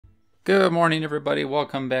Good morning, everybody.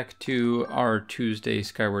 Welcome back to our Tuesday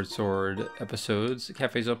Skyward Sword episodes.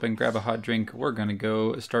 Cafe's open, grab a hot drink. We're gonna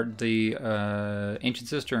go start the Ancient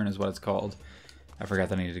Cistern is what it's called. I forgot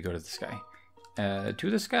that I needed to go to the sky. To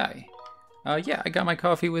the sky. Yeah, I got my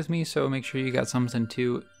coffee with me, so make sure you got something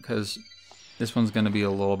too, because this one's gonna be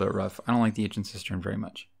a little bit rough. I don't like the Ancient Cistern very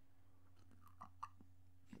much.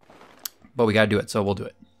 But we gotta do it, so we'll do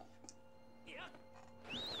it.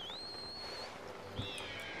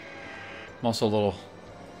 I'm also a little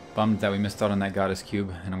bummed that we missed out on that goddess cube,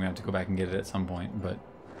 and I'm gonna have to go back and get it at some point, but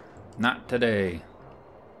not today.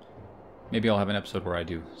 Maybe I'll have an episode where I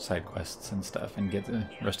do side quests and stuff and get the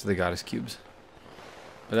rest of the goddess cubes.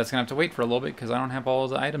 But that's gonna have to wait for a little bit because I don't have all of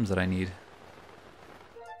the items that I need.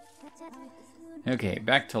 Okay,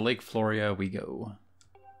 back to Lake Floria we go.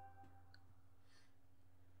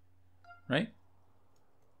 Right?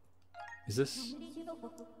 Is this?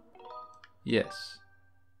 Yes.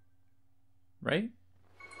 Right?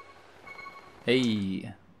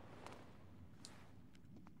 Hey.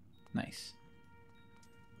 Nice.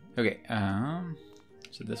 Okay,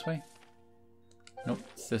 is it this way? Nope,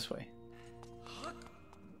 it's this way.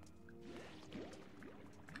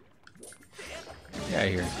 Get out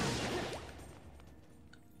of here.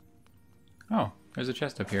 Oh, there's a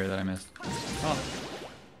chest up here that I missed. Oh.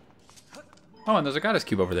 Oh, and there's a goddess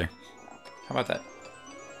cube over there. How about that?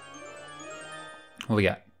 What we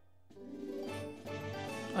got?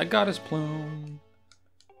 A goddess plume.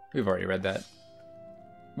 We've already read that.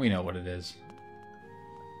 We know what it is.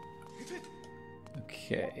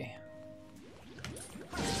 Okay.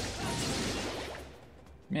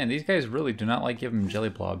 Man, these guys really do not like giving jelly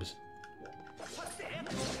blobs.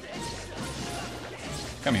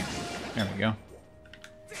 Come here. There we go.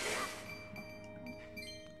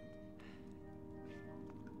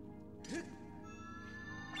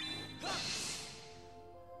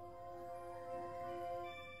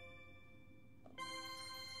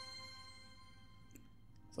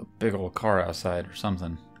 Big old car outside or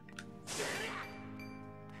something.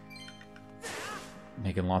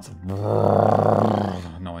 Making lots of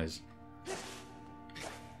noise.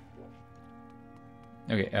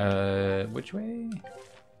 Okay, which way?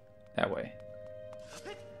 That way.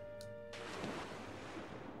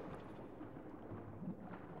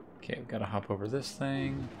 Okay, we've got to hop over this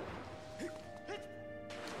thing. And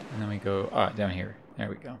then we go, down here. There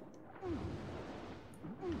we go.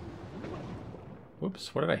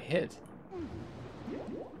 Whoops, what did I hit?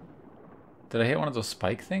 Did I hit one of those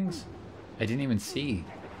spike things? I didn't even see.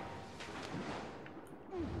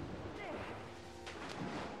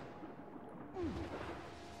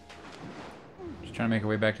 Just trying to make our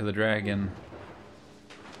way back to the dragon.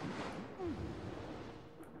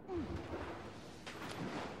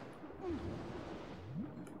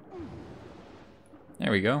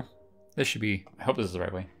 There we go. This should be... I hope this is the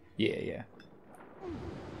right way. Yeah.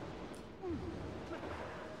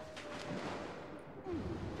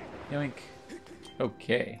 Yoink.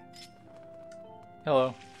 Okay.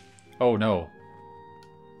 Hello. Oh no.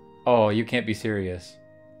 Oh, you can't be serious.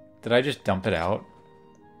 Did I just dump it out?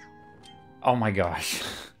 Oh my gosh.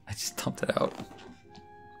 I just dumped it out.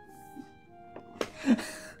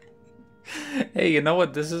 Hey, you know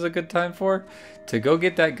what this is a good time for? To go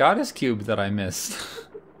get that goddess cube that I missed.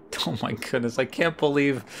 Oh my goodness, I can't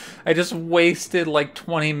believe I just wasted like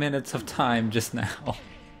 20 minutes of time just now.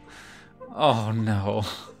 Oh no.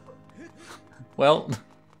 Well,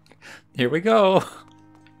 here we go.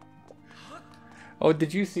 Oh,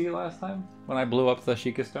 did you see last time when I blew up the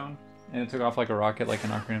Sheikah stone and it took off like a rocket, like an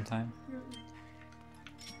Ocarina of Time?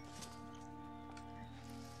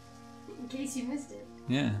 In case you missed it.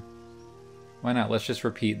 Yeah. Why not? Let's just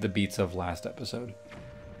repeat the beats of last episode.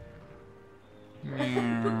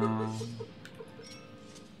 And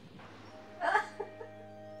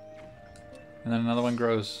then another one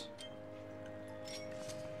grows.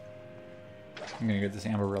 I'm gonna get this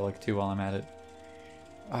amber relic too while I'm at it.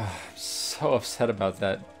 I'm so upset about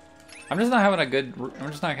that. I'm just not having a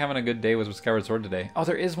good day with Skyward Sword today. Oh,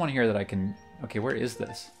 there is one here that I can. Okay, where is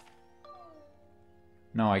this?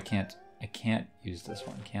 No, I can't. I can't use this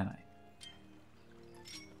one, can I?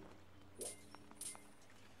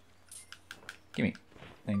 Gimme.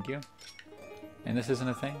 Thank you. And this isn't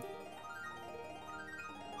a thing?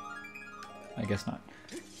 I guess not.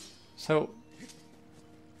 So.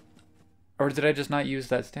 Or did I just not use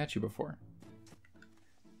that statue before?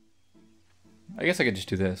 I guess I could just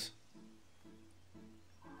do this.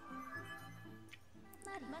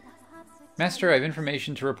 Master, I have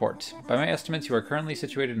information to report. By my estimates, you are currently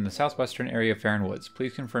situated in the southwestern area of Farron Woods.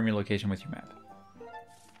 Please confirm your location with your map.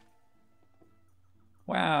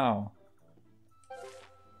 Wow.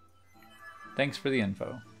 Thanks for the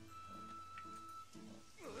info.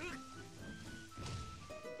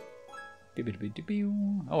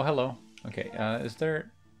 Oh, hello. Okay, is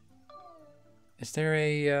there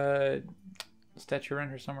a statue around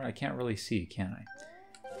here somewhere? I can't really see, can I?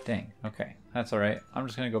 Dang, okay. That's alright. I'm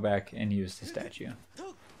just gonna go back and use the statue.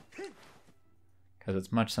 Because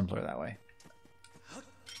it's much simpler that way.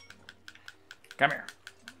 Come here.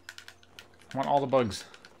 I want all the bugs.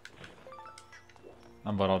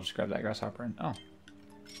 But I'll just grab that grasshopper and... Oh.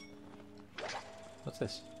 What's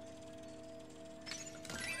this?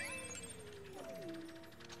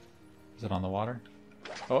 Is it on the water?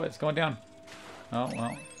 Oh, it's going down. Oh,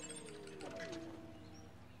 well.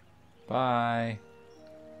 Bye.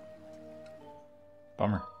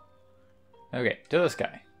 Bummer. Okay, to this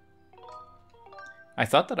guy. I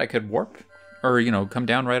thought that I could warp, or, you know, come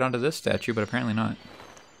down right onto this statue, but apparently not.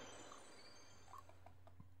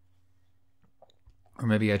 Or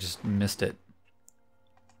maybe I just missed it.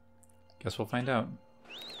 Guess we'll find out.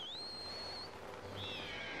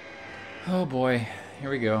 Oh boy, here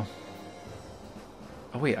we go.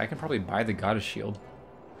 Oh wait, I can probably buy the goddess shield.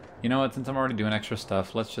 You know what, since I'm already doing extra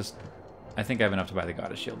stuff, let's just... I think I have enough to buy the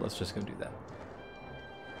goddess shield. Let's just go do that.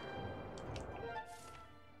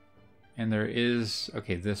 And there is...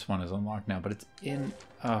 Okay, this one is unlocked now, but it's in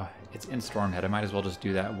Stormhead. I might as well just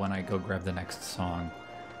do that when I go grab the next song.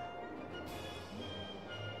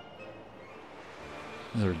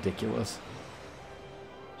 This is ridiculous.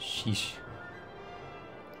 Sheesh.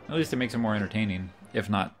 At least it makes it more entertaining. If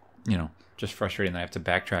not, you know, just frustrating that I have to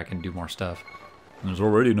backtrack and do more stuff. And there's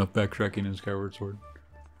already enough backtracking in Skyward Sword.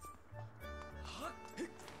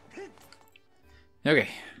 Okay.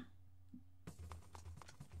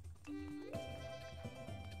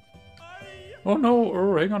 Oh no,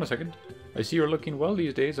 oh, hang on a second. I see you're looking well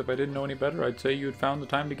these days. If I didn't know any better, I'd say you'd found the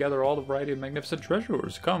time to gather all the variety of magnificent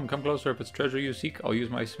treasures. Come closer. If it's treasure you seek, I'll use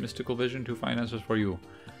my mystical vision to find answers for you.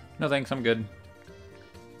 No thanks, I'm good.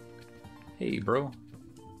 Hey, bro.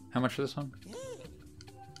 How much for this one?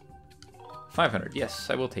 500. Yes,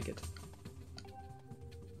 I will take it.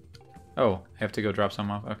 Oh, I have to go drop some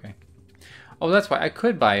off? Okay. Oh, that's why. I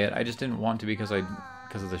could buy it. I just didn't want to because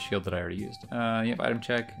of the shield that I already used. Yep, item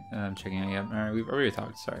check. I'm checking it. Yep, alright, we've already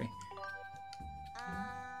talked. Sorry.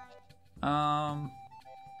 I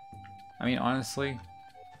mean, honestly,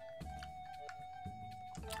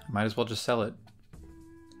 I might as well just sell it.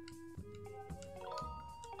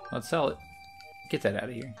 Let's sell it. Get that out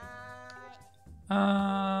of here.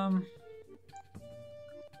 I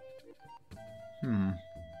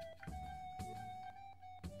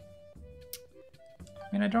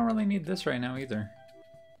mean, I don't really need this right now either.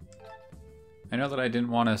 I know that I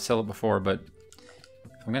didn't want to sell it before, but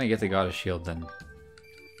if I'm gonna get the goddess shield, then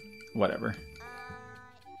whatever.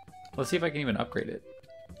 Let's see if I can even upgrade it.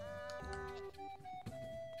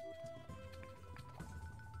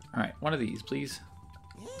 Alright, one of these, please.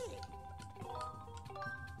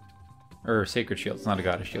 Or sacred shield. It's not a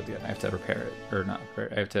goddess shield yet. I have to repair it. Or not repair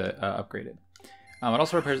it. I have to upgrade it. It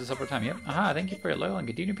also repairs this over time. Yep. Aha, thank you for your loyal and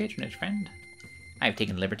continued patronage, friend. I've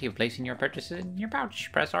taken the liberty of placing your purchases in your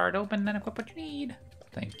pouch. Press R to open, then equip what you need.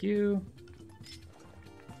 Thank you.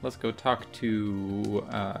 Let's go talk to,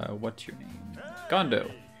 what's your name?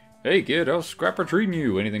 Gondo. Hey kid, how's Scrapper treating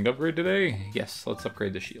you? Anything to upgrade today? Yes, let's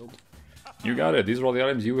upgrade the shield. You got it. These are all the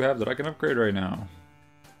items you have that I can upgrade right now.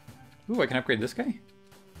 Ooh, I can upgrade this guy?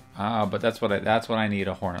 Ah, but that's what I need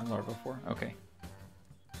a Hornet Larva for. Okay.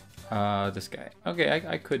 This guy. Okay,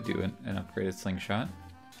 I could do an upgraded slingshot.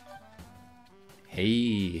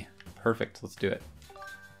 Hey, perfect. Let's do it.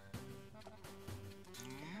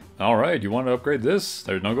 All right, you want to upgrade this?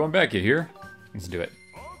 There's no going back, you hear? Let's do it.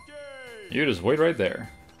 Okay. You just wait right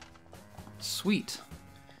there. Sweet.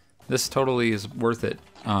 This totally is worth it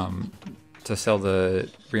to sell the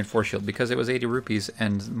reinforced shield because it was 80 rupees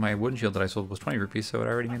and my wooden shield that I sold was 20 rupees, so it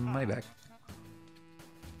already made my money back.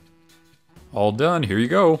 All done. Here you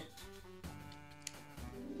go.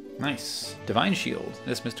 Nice. Divine Shield.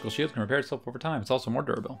 This mystical shield can repair itself over time. It's also more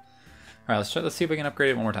durable. Alright, let's see if we can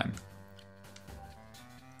upgrade it one more time.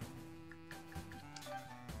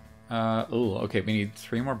 Oh, okay, we need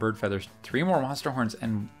 3 more bird feathers, 3 more monster horns,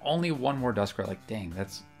 and only 1 more Duskrat. Like, dang,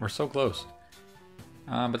 we're so close.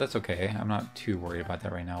 But that's okay. I'm not too worried about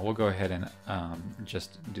that right now. We'll go ahead and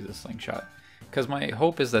just do the slingshot. Because my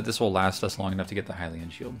hope is that this will last us long enough to get the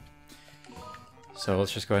Hylian shield. So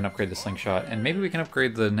let's just go ahead and upgrade the slingshot, and maybe we can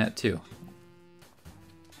upgrade the net too.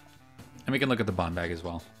 And we can look at the bond bag as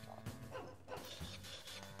well.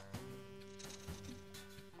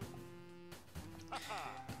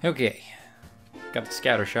 Okay, got the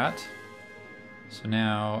scatter shot. So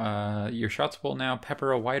now, your shots will now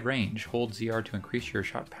pepper a wide range. Hold ZR to increase your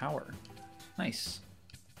shot power. Nice.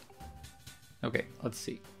 Okay, let's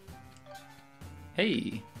see.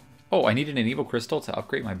 Hey! Oh, I needed an evil crystal to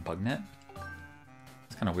upgrade my bug net?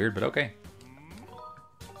 It's kind of weird, but okay.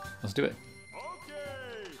 Let's do it.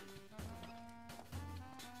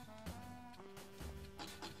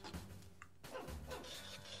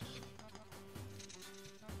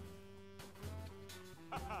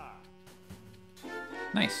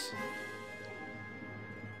 Nice.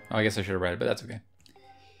 Oh, I guess I should have read it, but that's okay.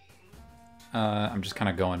 I'm just kind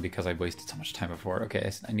of going because I wasted so much time before.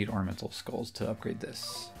 Okay, I need ornamental skulls to upgrade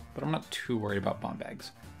this, but I'm not too worried about bomb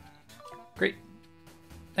bags. Great.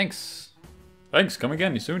 Thanks. Thanks, come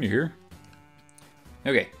again soon, you hear?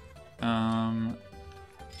 Okay. Yeah,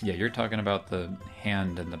 you're talking about the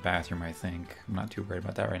hand in the bathroom, I think. I'm not too worried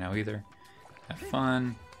about that right now either. Have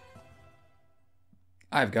fun.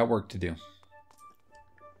 I've got work to do.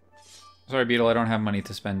 Sorry, Beetle, I don't have money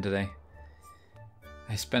to spend today.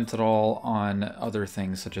 I spent it all on other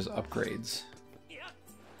things, such as upgrades.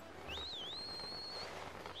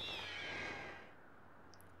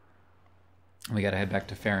 We gotta head back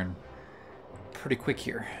to Farron pretty quick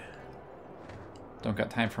here. Don't got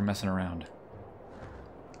time for messing around.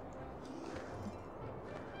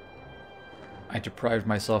 I deprived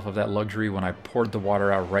myself of that luxury when I poured the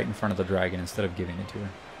water out right in front of the dragon instead of giving it to her.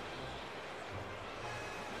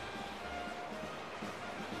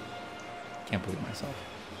 Can't believe myself.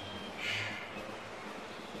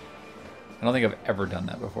 I don't think I've ever done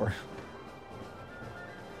that before.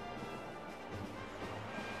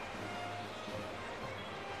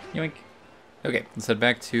 Yoink. Okay, let's head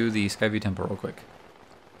back to the Skyview Temple real quick.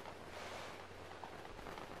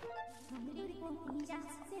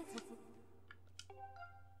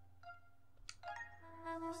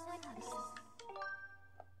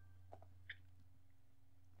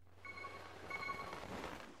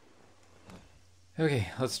 Okay,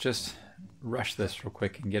 let's just rush this real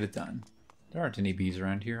quick and get it done. There aren't any bees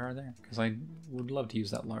around here, are there? Because I would love to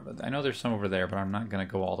use that larva. I know there's some over there, but I'm not going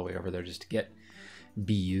to go all the way over there just to get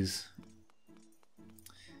bees.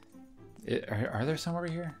 Are there some over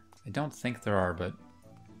here? I don't think there are, but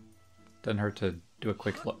doesn't hurt to do a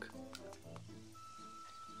quick look.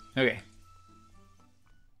 Okay.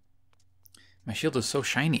 My shield is so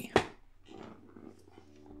shiny.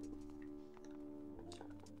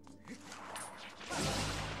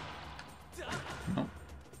 Nope.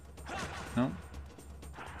 Nope.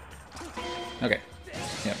 Okay.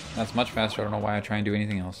 Yep, that's much faster. I don't know why I try and do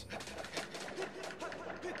anything else.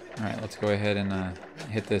 Alright, let's go ahead and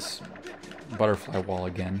hit this butterfly wall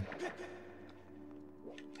again.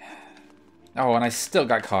 Oh, and I still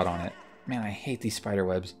got caught on it. Man, I hate these spider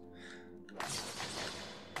webs.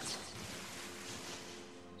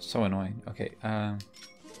 So annoying. Okay, no,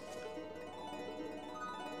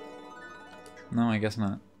 I guess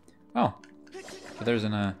not. Oh, but there's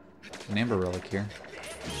an amber relic here.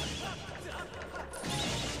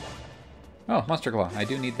 Oh, Monster Claw. I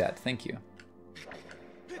do need that. Thank you.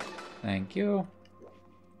 Thank you.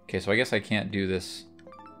 Okay, so I guess I can't do this.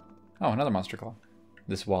 Oh, another Monster Claw.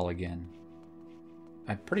 This wall again.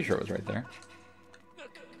 I'm pretty sure it was right there.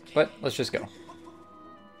 But let's just go.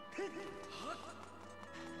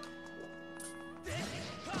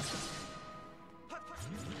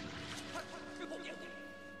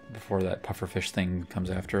 Before that pufferfish thing comes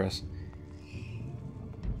after us.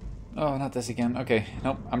 Oh, not this again. Okay,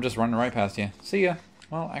 nope, I'm just running right past you. See ya.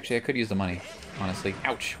 Well, actually, I could use the money, honestly.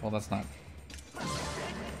 Ouch. Well, that's not...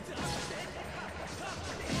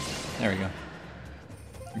 There we go.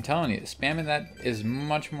 I'm telling you, spamming that is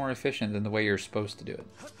much more efficient than the way you're supposed to do it.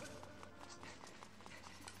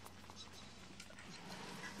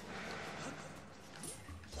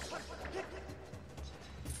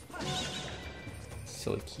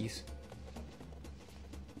 Silly keys.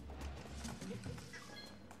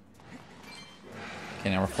 Okay,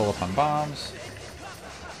 now we're full up on bombs.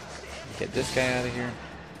 Get this guy out of here.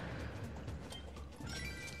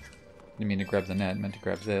 Didn't mean to grab the net, meant to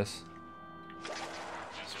grab this.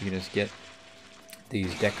 So we can just get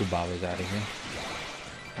these Dekubabas out of here.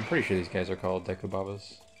 I'm pretty sure these guys are called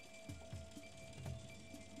Dekubabas.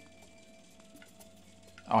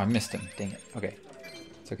 Oh, I missed him. Dang it. Okay.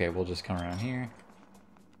 It's okay, we'll just come around here.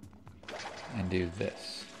 And do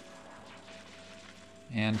this.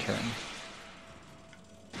 And turn.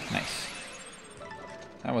 Nice.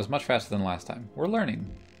 That was much faster than last time. We're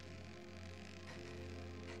learning.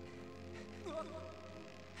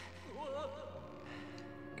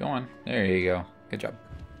 Go on. There you go. Good job.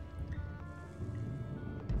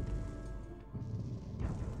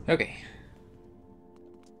 Okay.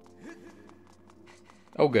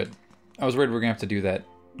 Oh, good. I was worried we were going to have to do that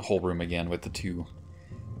whole room again with the 2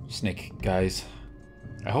 snake guys.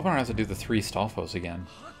 I hope I don't have to do the 3 Stalfos again.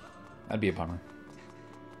 That'd be a bummer.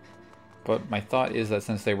 But my thought is that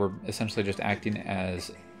since they were essentially just acting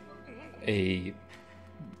as a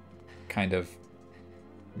kind of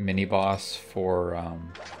mini-boss for,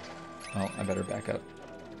 well, I better back up.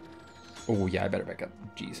 Oh, yeah, I better back up.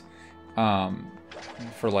 Jeez.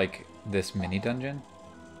 For, like, this mini-dungeon,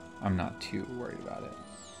 I'm not too worried about it.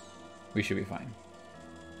 We should be fine.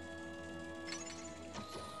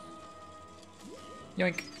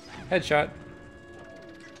 Yoink. Headshot.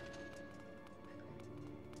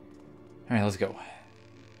 Alright, let's go.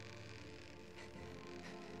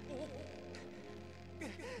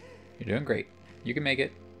 You're doing great. You can make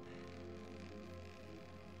it.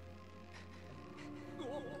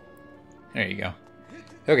 There you go.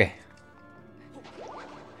 Okay.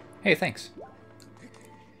 Hey, thanks.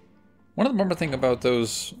 One of the bummer thing about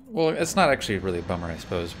those... Well, it's not actually really a bummer, I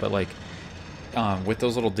suppose, but like, with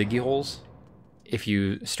those little diggy holes, if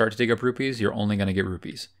you start to dig up rupees, you're only going to get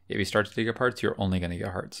rupees. If you start to dig up hearts, you're only going to get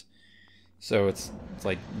hearts. So it's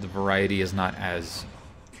like the variety is not as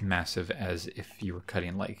massive as if you were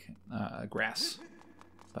cutting like grass.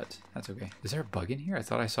 But that's okay. Is there a bug in here? I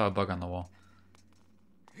thought I saw a bug on the wall.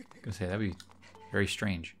 I was gonna say that'd be very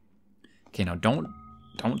strange. Okay, now don't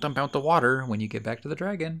dump out the water when you get back to the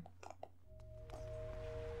dragon.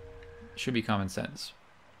 Should be common sense.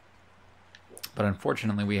 But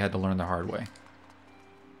unfortunately we had to learn the hard way.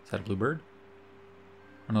 Is that a bluebird?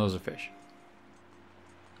 Oh no, those are fish.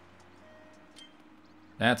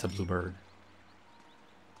 That's a bluebird.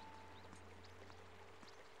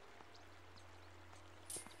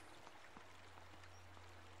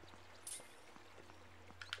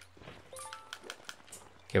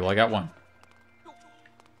 Okay, well I got one.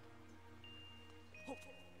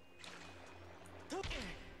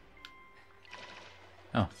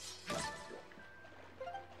 Oh.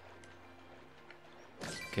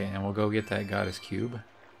 Okay, and we'll go get that goddess cube.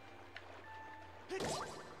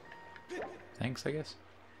 Thanks, I guess.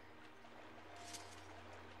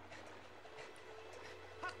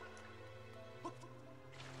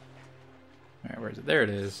 Alright, where is it? There it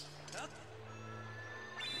is.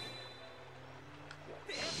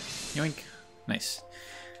 Yoink. Nice.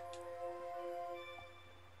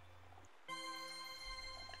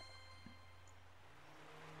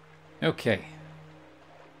 Okay.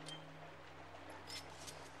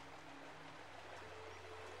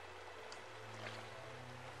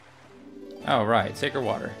 Oh, right. Sacred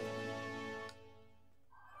water.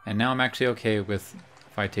 And now I'm actually okay with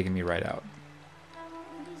fight taking me right out.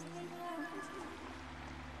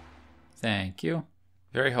 Thank you.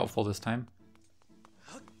 Very helpful this time.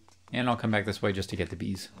 And I'll come back this way just to get the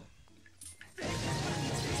bees.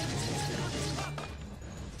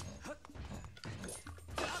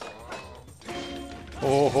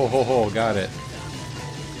 Oh, ho, ho, ho, got it.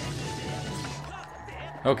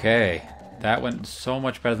 Okay. That went so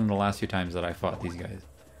much better than the last few times that I fought these guys.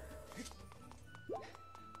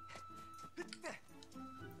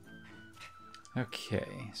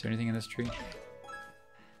 Okay. Is there anything in this tree?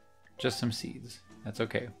 Just some seeds. That's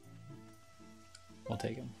okay. We'll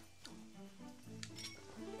take them.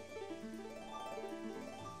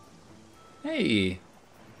 Hey!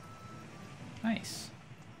 Nice.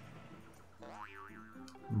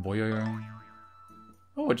 Boing.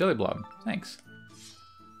 Oh, a jelly blob. Thanks.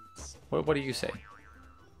 What do you say?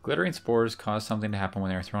 Glittering spores cause something to happen when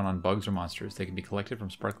they are thrown on bugs or monsters. They can be collected from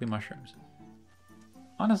sparkly mushrooms.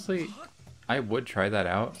 Honestly, I would try that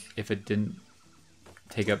out if it didn't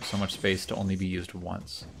take up so much space to only be used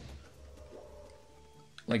once.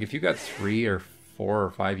 Like if you got 3 or 4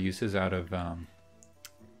 or 5 uses out of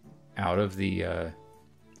the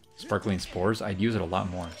sparkling spores, I'd use it a lot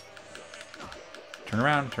more. Turn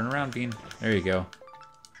around, Bean. There you go.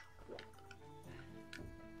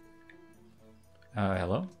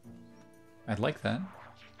 Hello? I'd like that.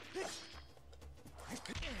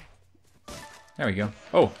 There we go.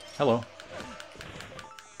 Oh, hello.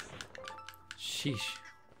 Sheesh.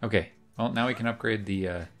 Okay. Well, now we can upgrade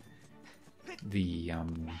the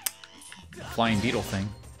flying beetle thing.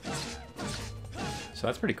 So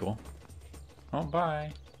that's pretty cool. Oh,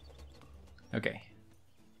 bye. Okay.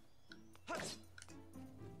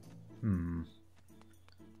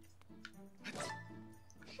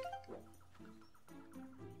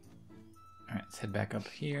 Alright, let's head back up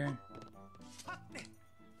here.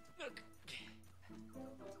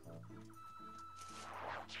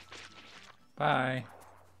 Bye.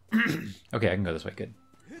 Okay, I can go this way. Good.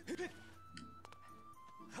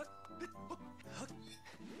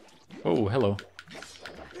 Oh, hello.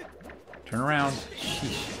 Turn around.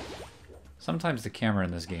 Sheesh. Sometimes the camera in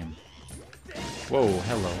this game. Whoa,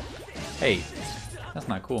 hello. Hey, that's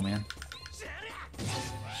not cool, man.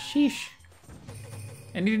 Sheesh.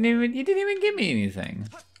 And you didn't even give me anything.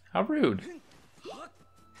 How rude.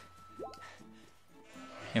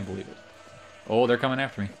 Can't believe it. Oh, they're coming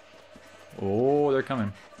after me. Oh, they're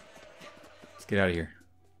coming. Let's get out of here.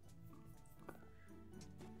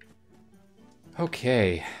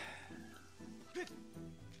 Okay.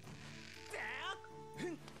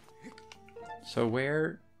 So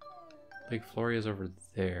where... Lake Floria's over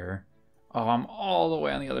there. Oh, I'm all the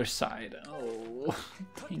way on the other side. Oh,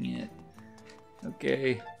 dang it.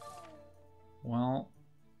 Okay. Well...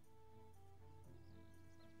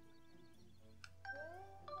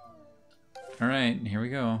 Alright, here we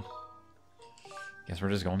go. Guess we're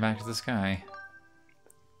just going back to the sky.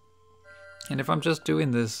 And if I'm just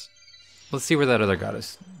doing this... Let's see where that other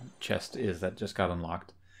goddess chest is that just got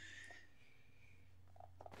unlocked.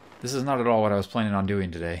 This is not at all what I was planning on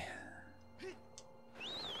doing today.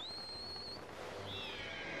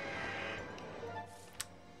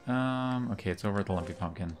 Okay, it's over at the Lumpy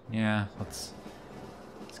Pumpkin. Yeah, let's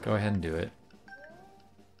go ahead and do it.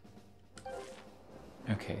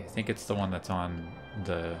 Okay, I think it's the one that's on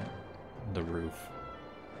the roof.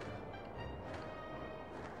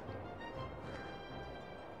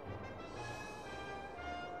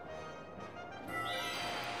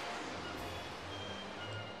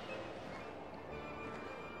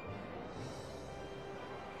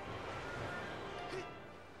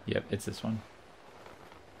 Yep, it's this one.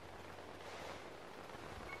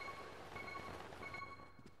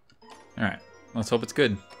 Alright, let's hope it's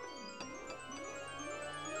good.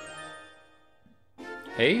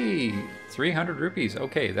 Hey, 300 rupees.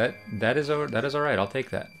 Okay, that is alright. I'll take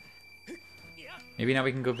that. Maybe now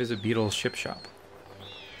we can go visit Beetle's ship shop.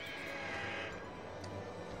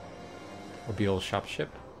 Or Beetle's shop ship.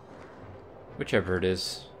 Whichever it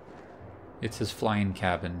is. It's his flying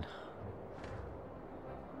cabin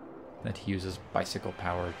that he uses bicycle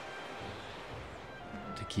power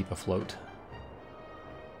to keep afloat.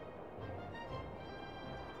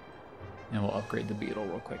 And we'll upgrade the Beetle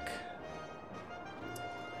real quick.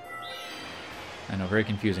 I know, very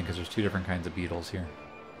confusing because there's two different kinds of beetles here.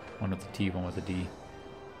 One with a T, one with a D.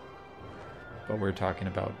 But we're talking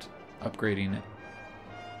about upgrading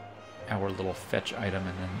our little fetch item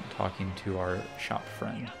and then talking to our shop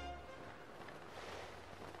friend.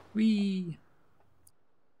 Whee!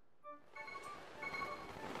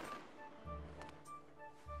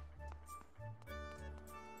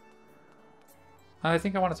 I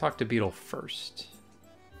think I want to talk to Beetle first.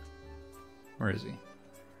 Where is he?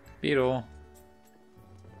 Beetle.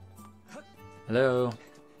 Hello.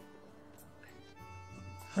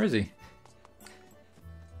 Where is he?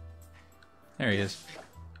 There he is.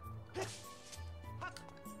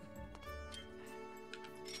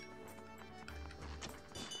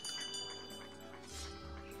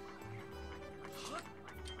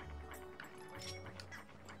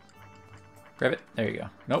 Grab it. There you go.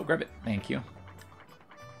 No, grab it. Thank you.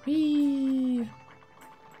 Whee!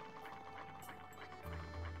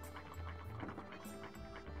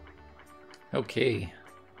 Okay.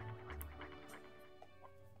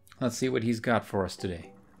 Let's see what he's got for us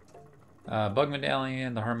today. Bug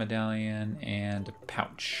medallion, the heart medallion, and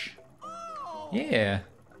pouch. Yeah,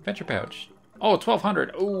 adventure pouch. Oh,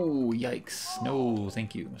 1200. Oh, yikes. No,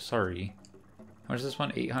 thank you. Sorry. How much is this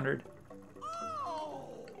one? 800?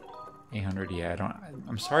 800, yeah,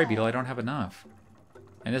 I'm sorry, Beetle, I don't have enough.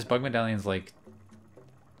 And this bug medallion's like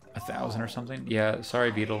 1,000 or something. Yeah,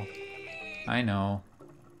 sorry, Beetle. I know.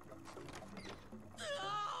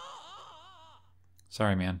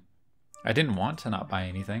 Sorry, man. I didn't want to not buy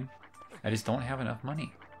anything. I just don't have enough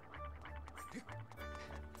money.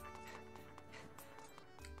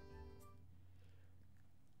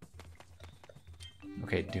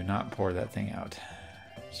 Okay, do not pour that thing out.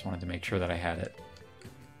 Just wanted to make sure that I had it.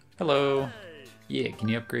 Hello. Yeah, can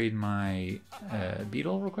you upgrade my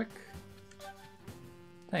Beetle real quick?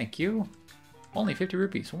 Thank you. Only 50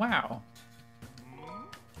 rupees. Wow.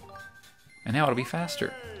 And now it'll be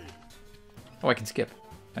faster. Oh, I can skip.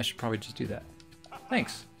 I should probably just do that.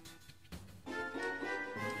 Thanks.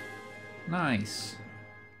 Nice.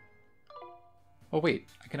 Oh wait,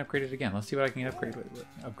 I can upgrade it again. Let's see what I can upgrade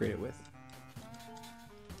it with.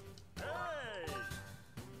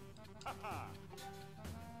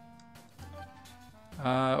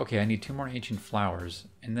 Okay, I need 2 more ancient flowers,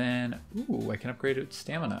 and then ooh, I can upgrade it with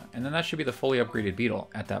stamina, and then that should be the fully upgraded Beetle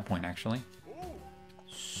at that point, actually.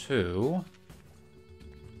 So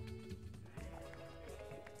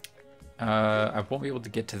I won't be able to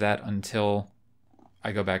get to that until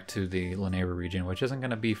I go back to the Lanayru region, which isn't going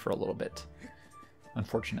to be for a little bit,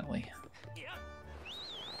 unfortunately.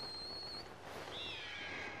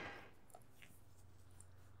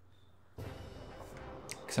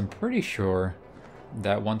 Because I'm pretty sure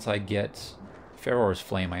that once I get Feror's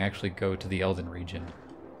Flame, I actually go to the Elden region.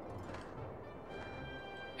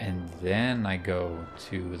 And then I go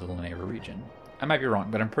to the Lanayru region. I might be wrong,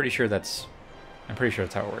 but I'm pretty sure that's how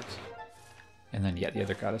it works. And then yeah, the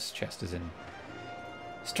other goddess chest is in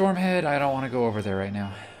Stormhead. I don't want to go over there right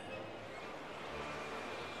now.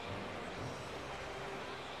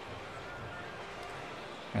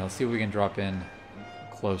 Alright, let's see if we can drop in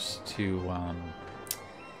close to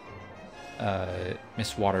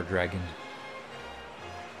Miss Water Dragon.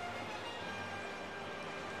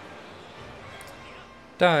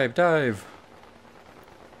 Dive, dive!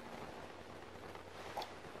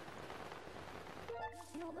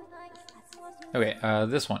 Okay,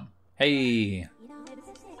 this one. Hey!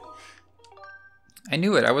 I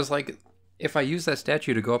knew it. I was like, if I use that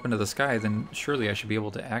statue to go up into the sky, then surely I should be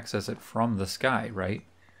able to access it from the sky, right?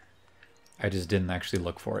 I just didn't actually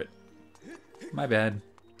look for it. My bad.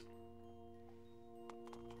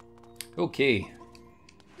 Okay.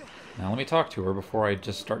 Now let me talk to her before I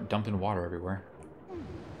just start dumping water everywhere.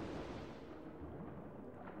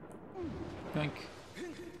 Yoink.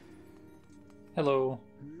 Hello.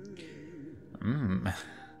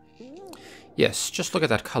 Yes, just look at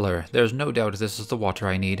that color. There's no doubt this is the water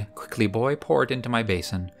I need. Quickly, boy, pour it into my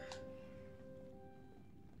basin.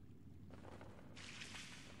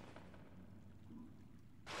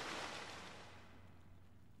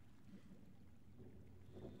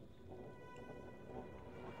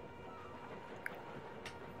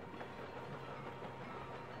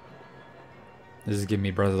 This is giving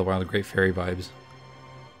me Breath of the Wild Great Fairy vibes.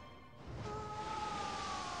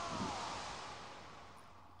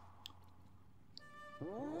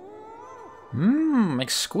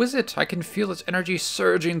 Exquisite! I can feel its energy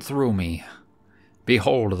surging through me.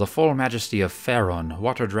 Behold the full majesty of Faron,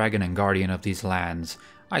 water dragon and guardian of these lands.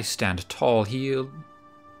 I stand tall, healed.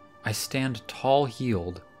 I stand tall,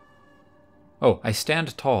 healed. Oh, I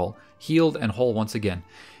stand tall, healed, and whole once again.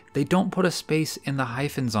 They don't put a space in the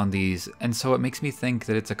hyphens on these, and so it makes me think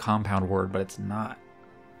that it's a compound word, but it's not.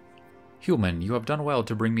 Human, you have done well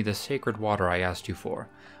to bring me the sacred water I asked you for.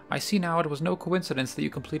 I see now it was no coincidence that you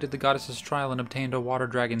completed the goddess's trial and obtained a water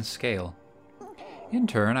dragon's scale. In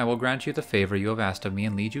turn, I will grant you the favor you have asked of me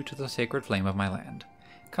and lead you to the sacred flame of my land.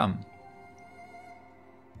 Come.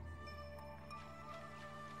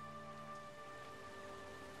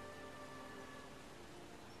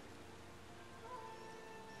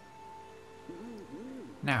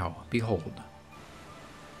 Now, behold.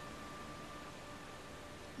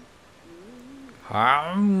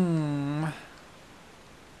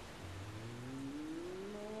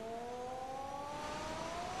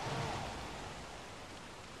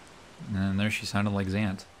 And there she sounded like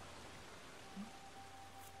Xant.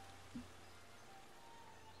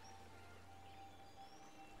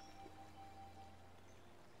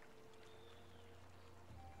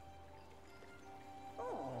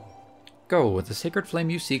 Go, the sacred flame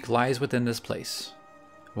you seek lies within this place.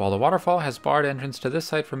 While the waterfall has barred entrance to this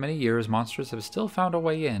site for many years, monsters have still found a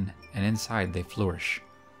way in, and inside they flourish.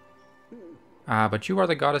 Ah, but you are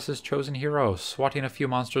the goddess's chosen hero. Swatting a few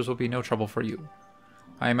monsters will be no trouble for you.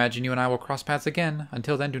 I imagine you and I will cross paths again.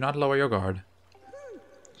 Until then, do not lower your guard.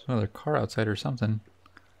 There's another car outside or something.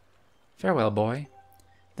 Farewell, boy.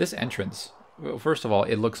 This entrance, well, first of all,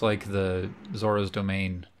 it looks like the Zora's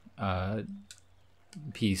Domain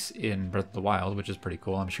piece in Breath of the Wild, which is pretty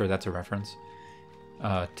cool. I'm sure that's a reference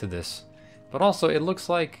to this. But also, it looks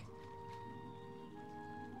like...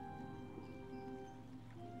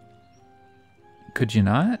 Could you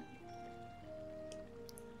not?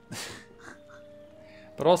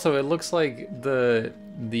 But also, it looks like the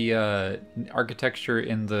architecture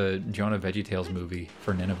in the Jonah VeggieTales movie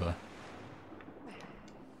for Nineveh.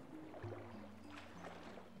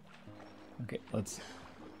 Okay, let's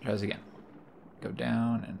try this again. Go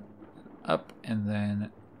down and up, and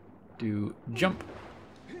then do jump.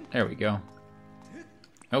 There we go.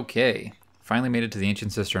 Okay, finally made it to the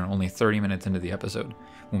Ancient Cistern only 30 minutes into the episode,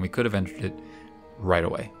 when we could have entered it right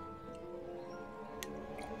away.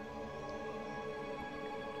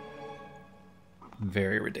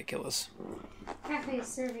 Very ridiculous. Cafe is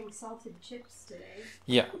serving salted chips today.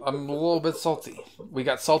 Yeah, I'm a little bit salty. We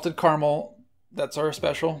got salted caramel. That's our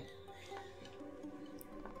special.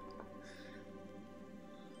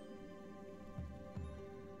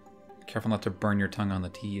 Careful not to burn your tongue on the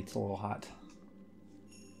tea. It's a little hot.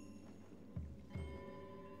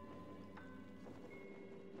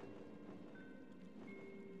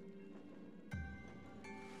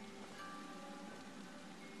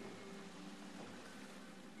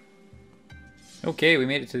 Okay, we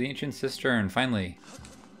made it to the ancient cistern, finally.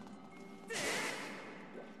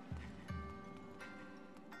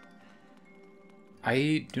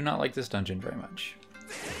 I do not like this dungeon very much.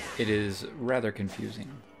 It is rather confusing.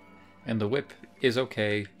 And the whip is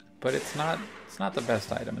okay, but it's not the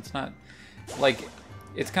best item. It's not like,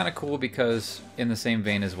 it's kind of cool because in the same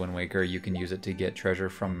vein as Wind Waker, you can use it to get treasure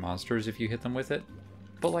from monsters if you hit them with it.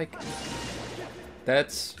 But like,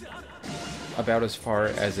 that's about as far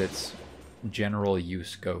as its general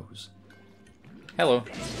use goes. Hello.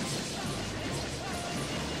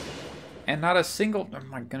 And not a single... Oh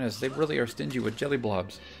my goodness, they really are stingy with jelly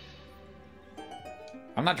blobs.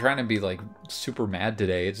 I'm not trying to be, like, super mad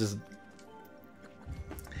today. It's just...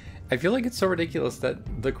 I feel like it's so ridiculous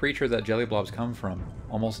that the creature that jelly blobs come from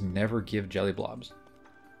almost never give jelly blobs.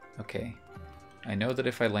 Okay. I know that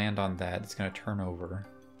if I land on that, it's going to turn over.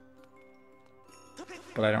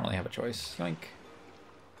 But I don't really have a choice. Yoink.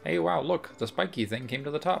 Hey, wow, look, the spiky thing came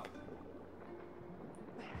to the top.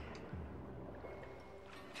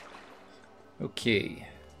 Okay.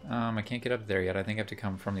 I can't get up there yet. I think I have to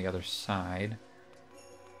come from the other side.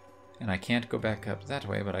 And I can't go back up that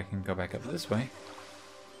way, but I can go back up this way.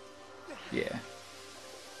 Yeah.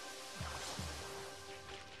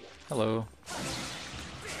 Hello.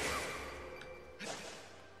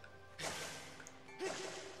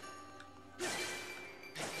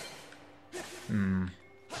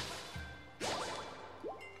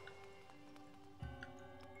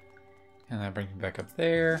 And that brings me back up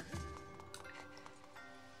there.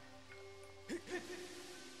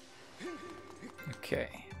 Okay.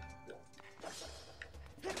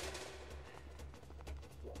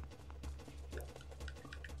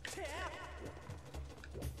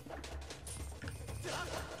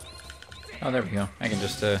 Oh, there we go. I can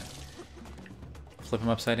just flip him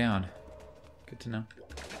upside down. Good to know.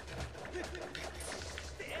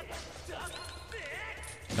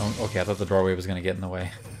 Don't. Okay, I thought the doorway was gonna get in the way.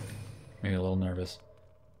 Maybe a little nervous.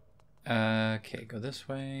 Okay, go this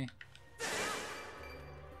way.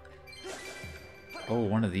 Oh,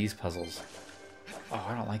 one of these puzzles. Oh,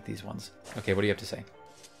 I don't like these ones. Okay, what do you have to say?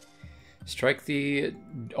 Strike the...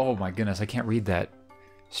 Oh my goodness, I can't read that.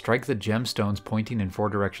 Strike the gemstones pointing in 4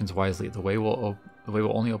 directions wisely. The way will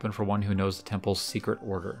only open for one who knows the temple's secret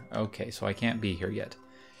order. Okay, so I can't be here yet.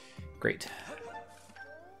 Great.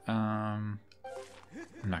 I'm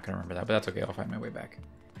not gonna remember that, but that's okay. I'll find my way back.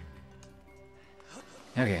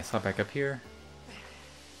 Okay, so I'll back up here.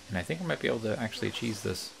 And I think I might be able to actually achieve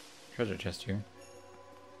this treasure chest here.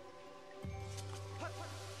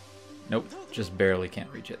 Nope, just barely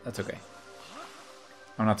can't reach it. That's okay.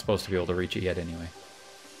 I'm not supposed to be able to reach it yet anyway.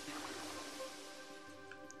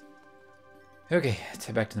 Okay, let's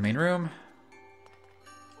head back to the main room.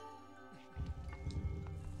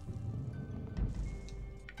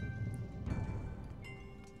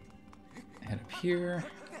 Head up here.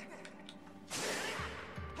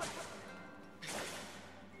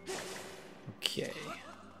 Okay.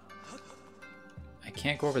 I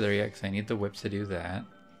can't go over there yet because I need the whip to do that.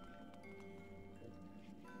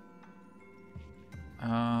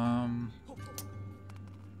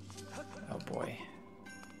 Oh boy.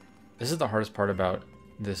 This is the hardest part about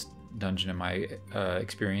this dungeon in my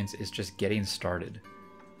experience, is just getting started.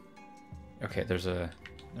 Okay, there's a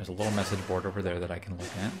little message board over there that I can look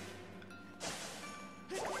at.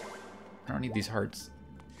 I don't need these hearts.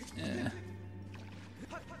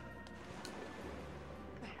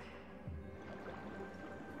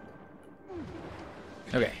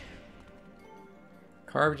 Okay.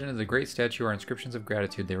 Carved into the great statue are inscriptions of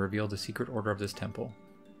gratitude. They reveal the secret order of this temple.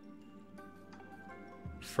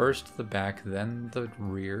 First the back, then the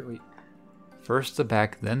rear. Wait. First the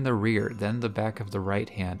back, then the rear, then the back of the right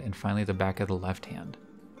hand, and finally the back of the left hand.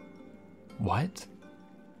 What?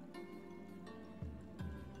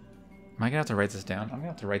 Am I gonna have to write this down? I'm gonna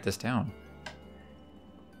have to write this down.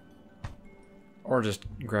 Or just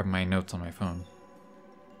grab my notes on my phone.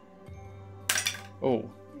 Oh.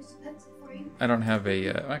 I don't have a,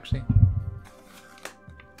 actually,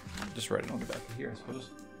 just write it on the back of here, I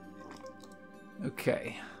suppose.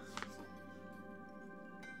 Okay.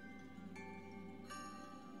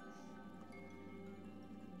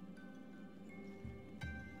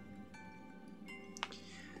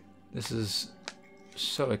 This is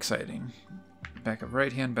so exciting. Back of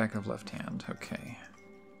right hand, back of left hand. Okay.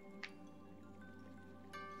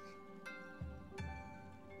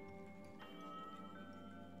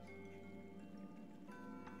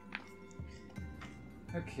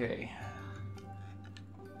 Okay.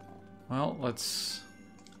 Well, let's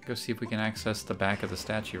go see if we can access the back of the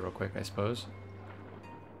statue real quick, I suppose.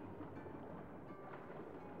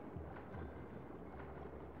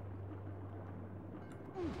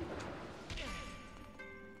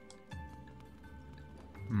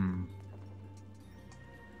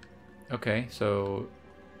 Okay, so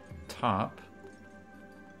top.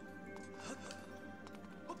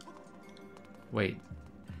 Wait.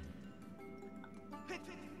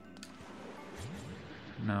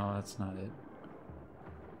 No, that's not it.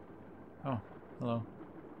 Oh, hello.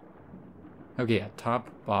 Okay, yeah, top,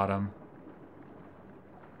 bottom.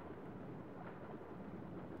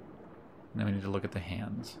 And then we need to look at the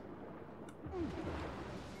hands.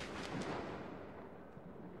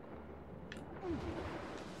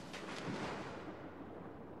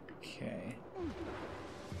 Okay.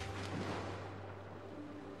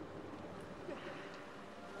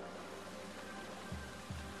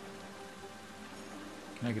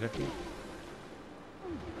 Can I get up here?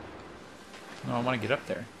 No, I want to get up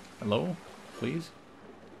there. Hello? Please?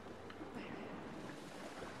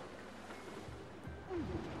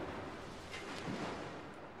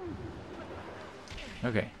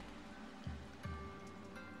 Okay.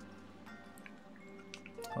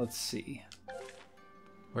 Let's see.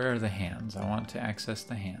 Where are the hands? I want to access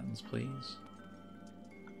the hands, please.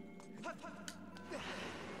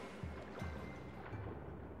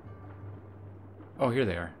 Oh, here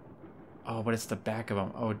they are. Oh, but it's the back of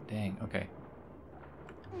them. Oh, dang. Okay.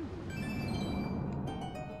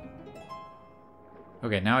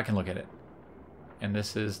 Okay, now I can look at it. And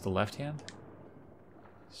this is the left hand?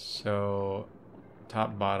 So,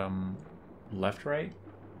 top, bottom, left, right?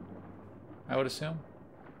 I would assume.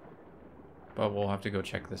 But we'll have to go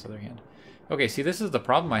check this other hand. Okay, see, this is the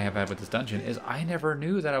problem I have had with this dungeon, is I never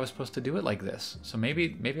knew that I was supposed to do it like this. So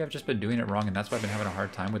maybe I've just been doing it wrong, and that's why I've been having a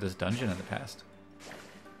hard time with this dungeon in the past.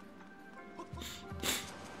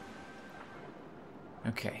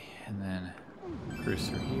 Okay, and then cruise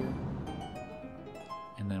through here.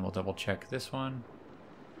 And then we'll double check this one.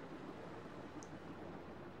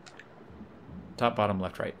 Top, bottom,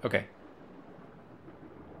 left, right. Okay.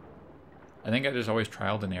 I think I just always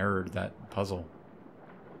trialed and errored that puzzle.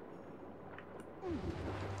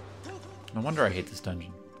 No wonder I hate this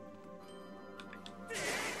dungeon.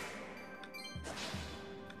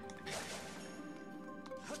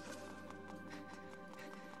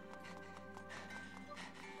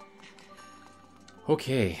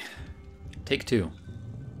 Okay. Take two.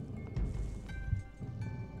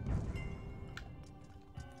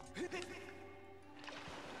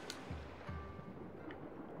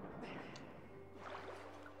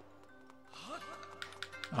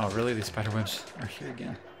 Oh, really? These spiderwebs are here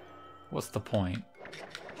again. What's the point?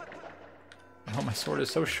 Oh, my sword is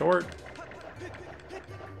so short.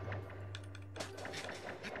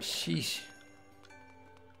 Sheesh.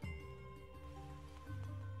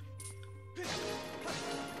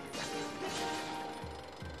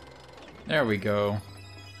 There we go.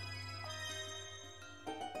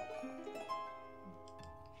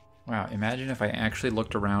 Wow, imagine if I actually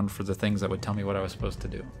looked around for the things that would tell me what I was supposed to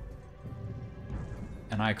do.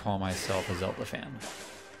 And I call myself a Zelda fan.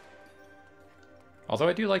 Although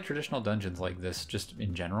I do like traditional dungeons like this, just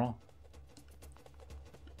in general.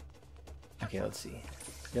 Okay, let's see.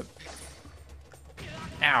 Yep.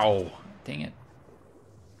 Ow! Dang it.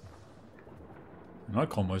 And I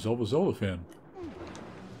call myself a Zelda fan.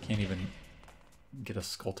 Can't even get a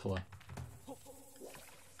Skulltula.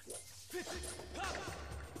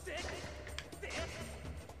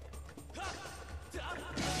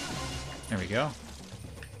 There we go.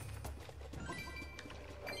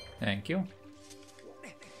 Thank you.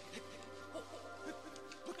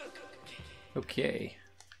 Okay.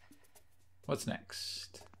 What's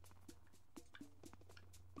next?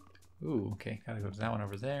 Ooh, okay. Gotta go to that one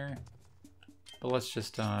over there. But let's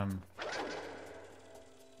just,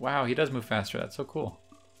 wow, he does move faster. That's so cool.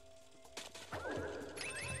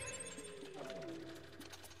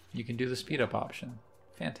 You can do the speed up option.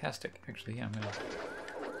 Fantastic. Actually, yeah, I'm gonna...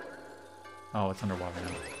 Oh, it's underwater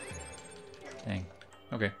now. Dang.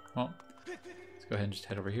 Okay, well, let's go ahead and just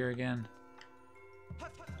head over here again.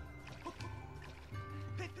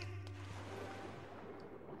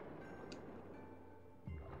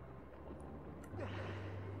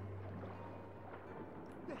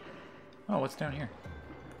 Oh, what's down here?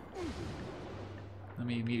 Let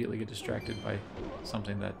me immediately get distracted by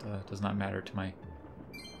something that does not matter to my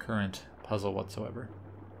current puzzle whatsoever.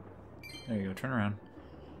 There you go, turn around.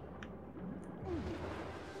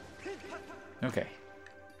 Okay.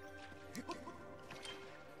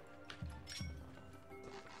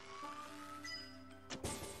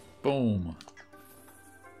 Boom.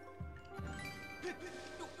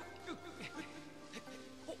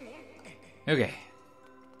 Okay.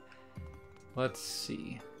 Let's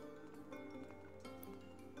see.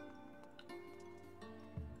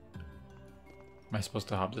 Am I supposed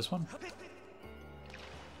to hop this one?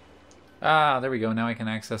 Ah, there we go. Now I can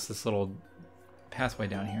access this little pathway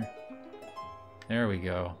down here. There we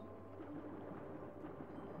go.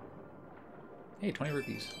 Hey, 20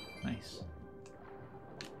 rupees. Nice.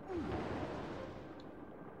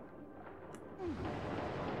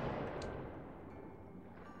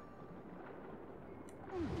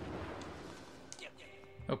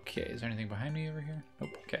 Okay, is there anything behind me over here?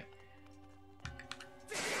 Nope, okay.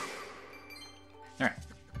 Alright.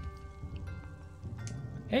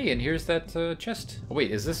 Hey, and here's that chest. Oh, wait,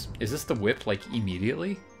 is this the whip, like,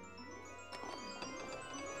 immediately?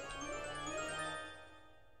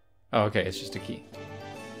 Oh, okay, it's just a key.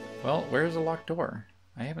 Well, where's a locked door?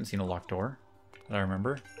 I haven't seen a locked door that I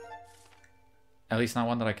remember. At least not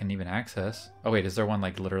one that I can even access. Oh, wait, is there one,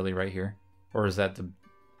 like, literally right here? Or is that the...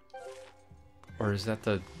 Or is that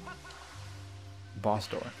the boss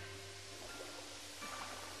door?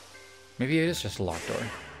 Maybe it is just a locked door.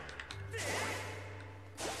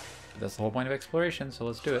 That's the whole point of exploration, so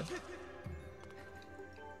let's do it.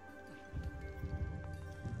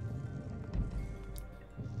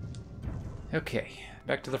 Okay,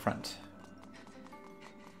 back to the front.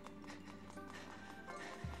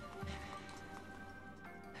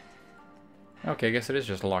 Okay, I guess it is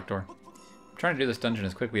just a locked door. I'm trying to do this dungeon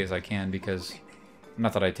as quickly as I can because...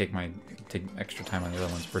 Not that I take extra time on the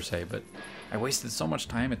other ones per se, but I wasted so much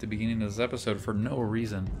time at the beginning of this episode for no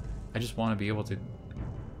reason. I just want to be able to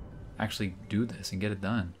actually do this and get it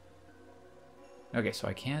done. Okay, so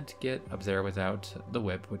I can't get up there without the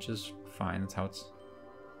whip, which is fine. That's how it's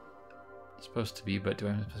supposed to be, but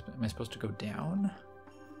am I supposed to go down?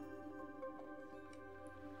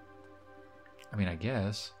 I mean, I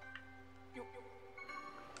guess.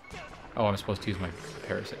 Oh, I'm supposed to use my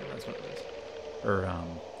parasail. That's what it is. Or,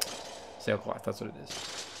 sailcloth. That's what it is.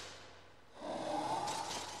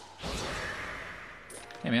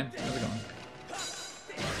 Hey, man. How's it going?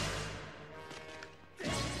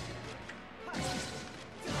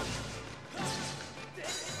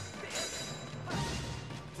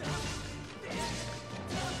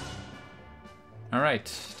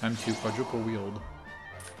 Alright. Time to quadruple wield.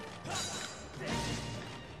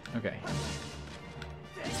 Okay.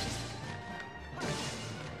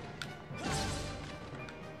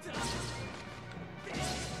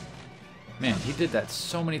 Man, he did that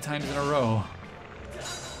so many times in a row.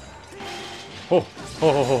 Oh, oh,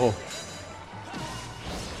 oh,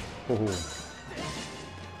 oh,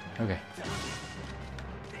 oh. Okay.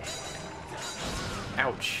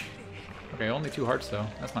 Ouch. Okay, only 2 hearts though.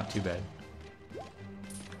 That's not too bad.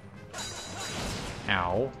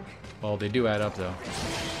 Ow. Well, they do add up though.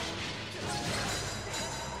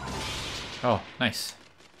 Oh, nice.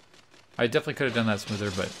 I definitely could have done that smoother,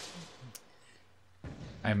 but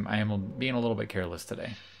I am being a little bit careless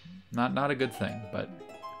today. Not a good thing, but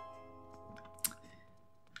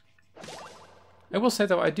I will say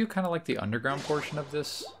though I do kind of like the underground portion of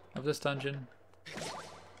this dungeon.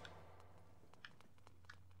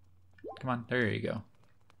 Come on, there you go.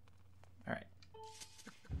 All right.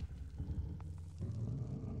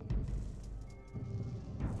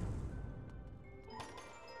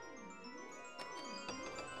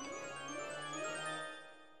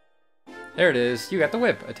 There it is. You got the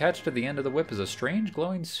whip. Attached to the end of the whip is a strange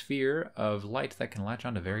glowing sphere of light that can latch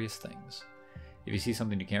onto various things. If you see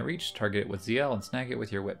something you can't reach, target it with ZL and snag it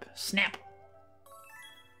with your whip. Snap!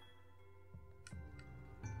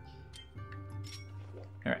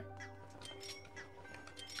 Alright.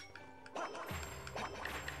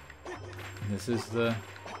 This is the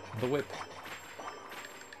whip.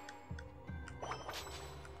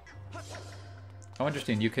 Oh,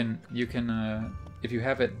 interesting. You can if you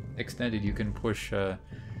have it extended, you can push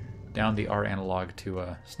down the R analog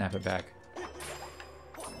to snap it back.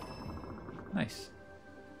 Nice.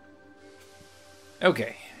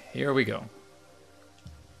 Okay, here we go.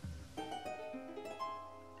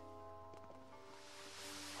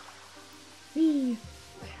 Whee!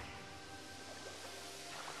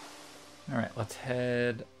 Alright, let's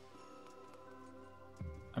head...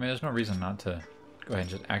 I mean, there's no reason not to go ahead and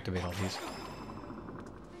just activate all these.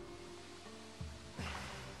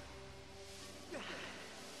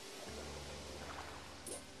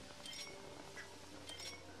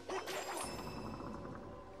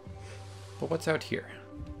 But what's out here?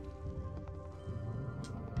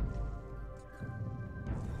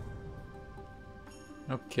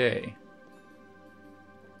 Okay.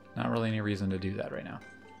 Not really any reason to do that right now.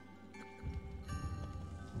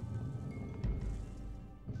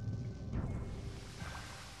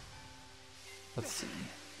 Let's see.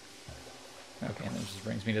 Okay, and this just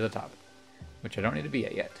brings me to the top, which I don't need to be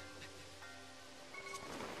at yet.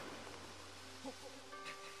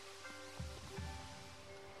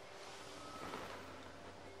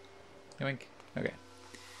 Yoink. Okay.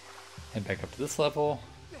 Head back up to this level.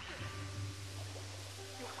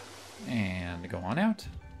 And go on out.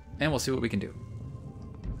 And we'll see what we can do.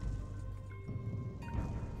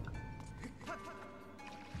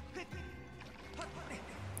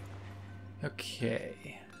 Okay.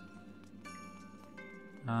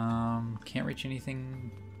 Can't reach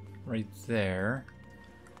anything right there.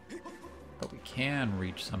 But we can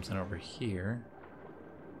reach something over here.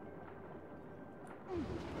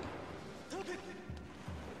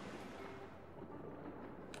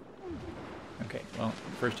 Okay, well,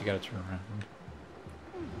 first you gotta turn around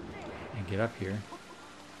and get up here.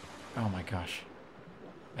 Oh my gosh.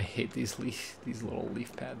 I hate these little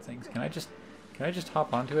leaf pad things. Can I just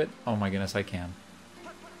hop onto it? Oh my goodness, I can.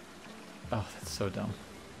 Oh, that's so dumb.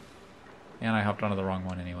 And I hopped onto the wrong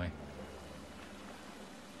one anyway.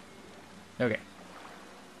 Okay.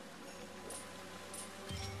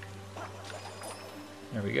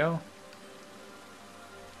 There we go.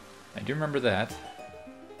 I do remember that.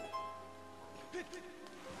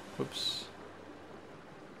 Whoops.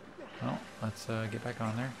 Well, let's get back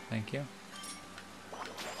on there. Thank you.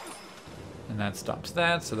 And that stops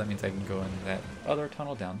that, so that means I can go in that other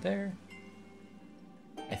tunnel down there.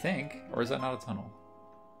 I think. Or is that not a tunnel?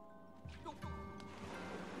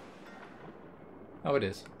 Oh, it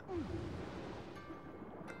is.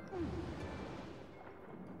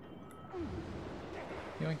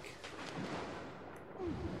 Yoink.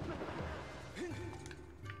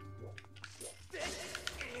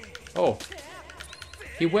 Oh!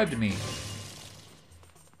 He webbed me!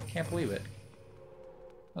 Can't believe it.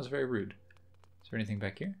 That was very rude. Is there anything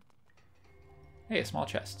back here? Hey, a small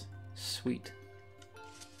chest. Sweet.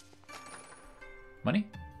 Money?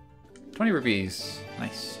 20 rupees.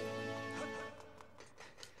 Nice.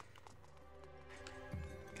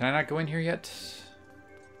 Can I not go in here yet?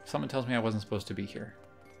 Someone tells me I wasn't supposed to be here.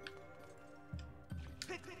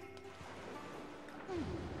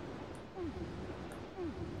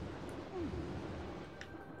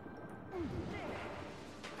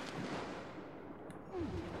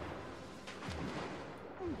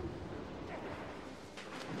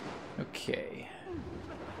 Okay.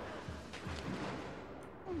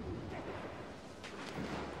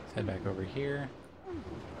 Let's head back over here.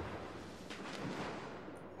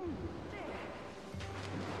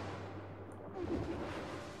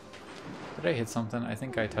 Did I hit something? I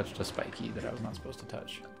think I touched a spiky that I was not supposed to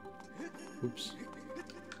touch. Oops.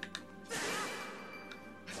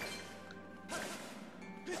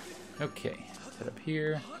 Okay, let's head up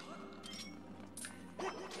here.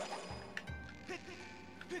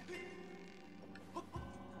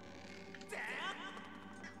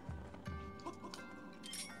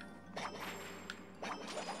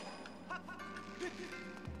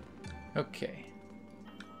 Okay.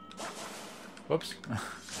 Whoops.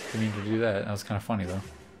 Didn't mean to do that. That was kind of funny, though.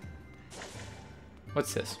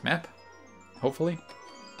 What's this? Map? Hopefully.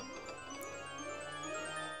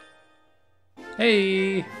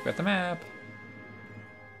 Hey! Got the map!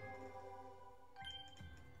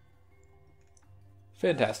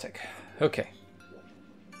 Fantastic. Okay.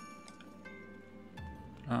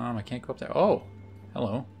 I can't go up there. Oh!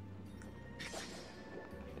 Hello.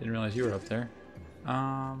 Didn't realize you were up there.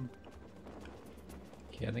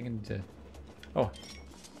 Okay, I think I need to... Oh.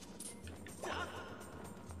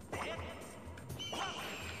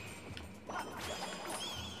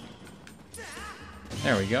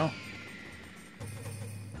 There we go.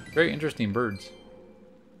 Very interesting birds.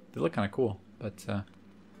 They look kind of cool, but,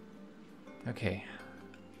 okay.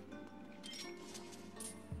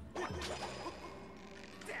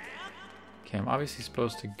 Okay, I'm obviously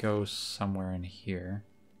supposed to go somewhere in here.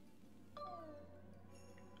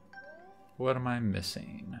 What am I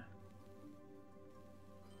missing?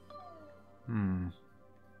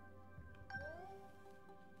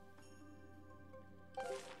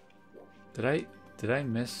 Did I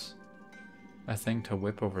miss a thing to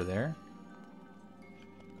whip over there?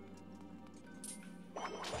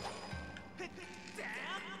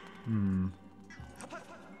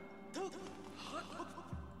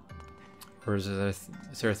 Or is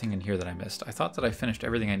there a thing in here that I missed? I thought that I finished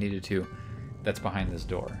everything I needed to that's behind this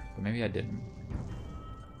door, but maybe I didn't.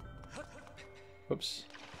 Whoops.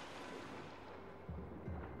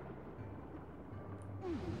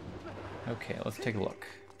 Okay, let's take a look.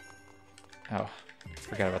 Oh,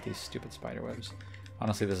 forgot about these stupid spider webs.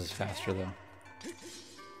 Honestly, this is faster though.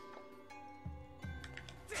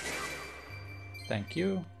 Thank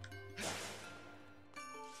you.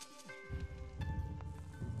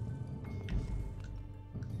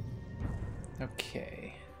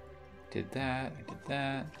 Okay. Did that, I did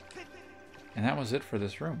that. And that was it for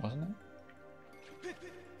this room, wasn't it?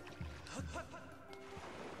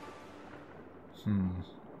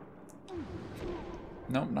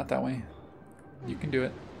 Nope, not that way. You can do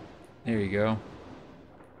it. There you go.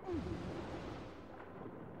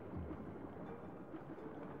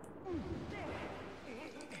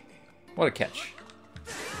 What a catch.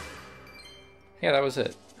 Yeah, that was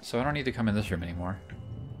it. So I don't need to come in this room anymore.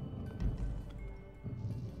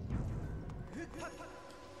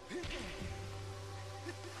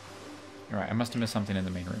 Alright, I must have missed something in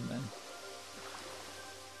the main room then.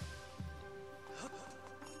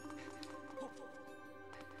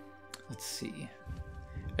 Let's see.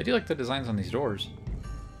 I do like the designs on these doors.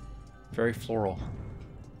 Very floral.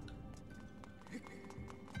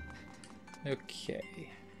 Okay.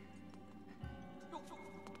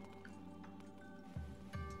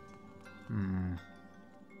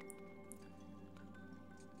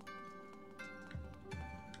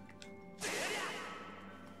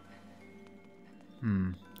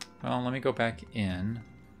 Well, let me go back in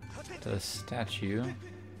to the statue.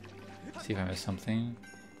 See if I missed something.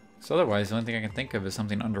 So otherwise, the only thing I can think of is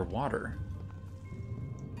something underwater.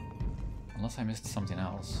 Unless I missed something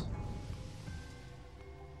else.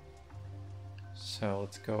 So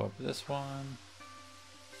let's go up this one.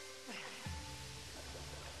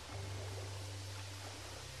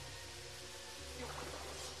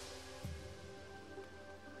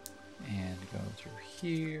 And go through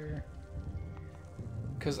here.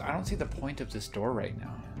 Because I don't see the point of this door right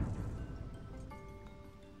now.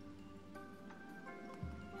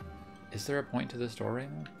 Is there a point to this door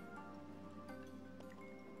right now?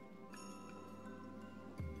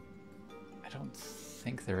 I don't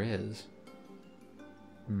think there is.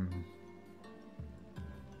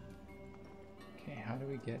 Okay, how do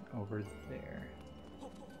we get over there?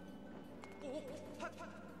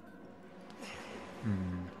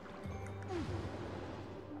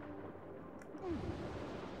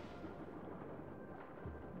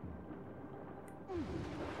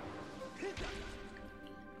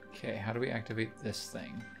 Okay, how do we activate this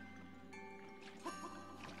thing?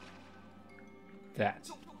 That.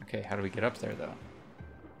 Okay, how do we get up there, though?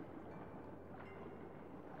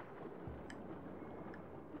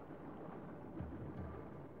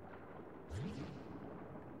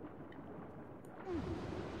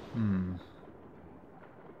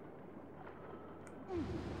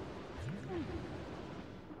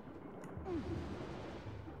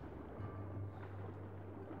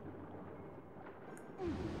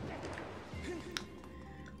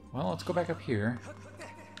 Well, let's go back up here.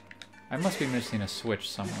 I must be missing a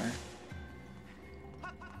switch somewhere.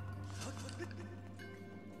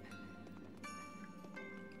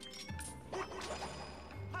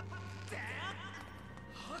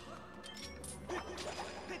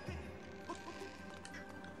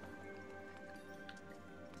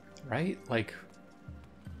 Right? Like...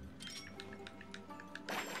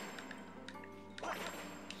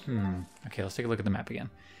 Okay, let's take a look at the map again.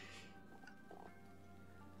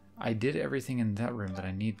 I did everything in that room that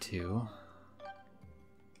I need to.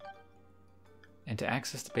 And to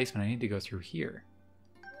access the basement, I need to go through here.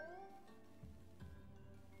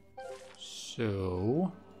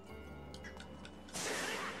 So...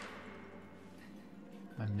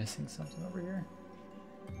 am I missing something over here?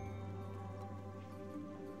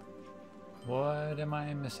 What am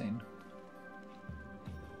I missing?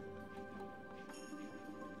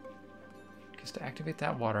 Because to activate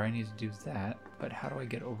that water, I need to do that. But how do I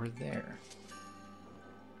get over there?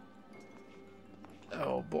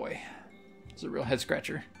 Oh boy. It's a real head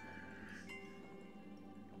scratcher.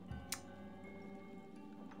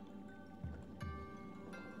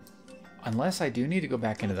 Unless I do need to go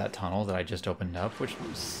back into that tunnel that I just opened up, which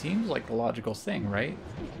seems like the logical thing, right?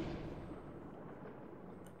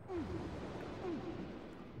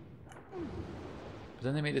 But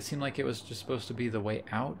then they made it seem like it was just supposed to be the way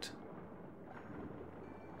out.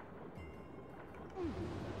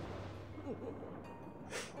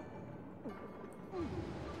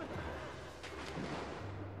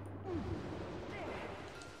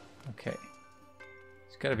 Okay.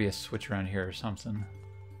 There's got to be a switch around here or something.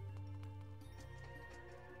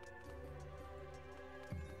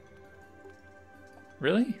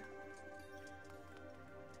 Really?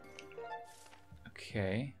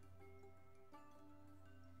 Okay.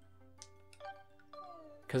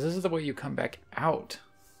 Because this is the way you come back out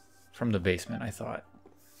from the basement, I thought.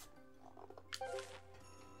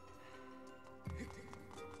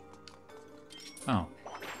 Oh.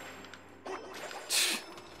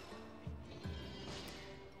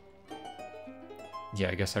 Yeah,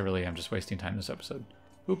 I guess I really am just wasting time this episode.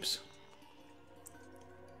 Oops.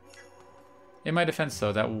 In my defense,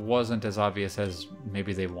 though, that wasn't as obvious as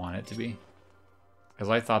maybe they want it to be. Because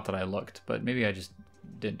I thought that I looked, but maybe I just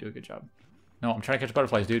didn't do a good job. No, I'm trying to catch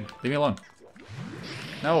butterflies, dude. Leave me alone.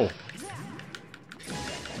 No.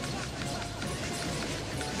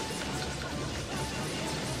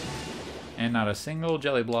 And not a single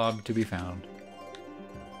jelly blob to be found.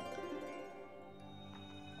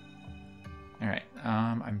 Alright,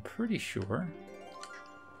 I'm pretty sure.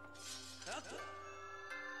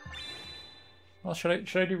 Well, should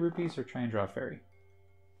I do rupees or try and draw a fairy?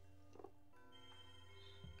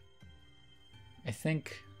 I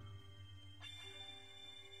think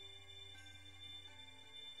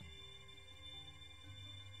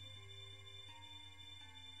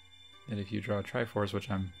that if you draw a Triforce, which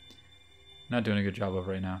I'm not doing a good job of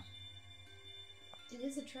right now. It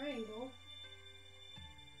is a triangle.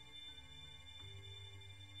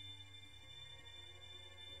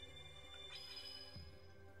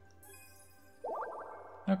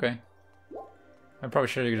 Okay. I probably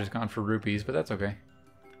should have just gone for rupees, but that's okay.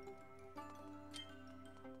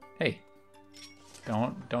 Hey.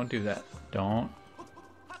 Don't do that. Don't.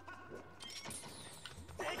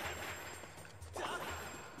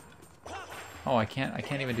 Oh, I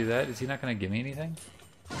can't even do that. Is he not gonna give me anything?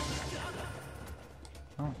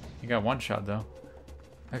 Oh, he got one shot though.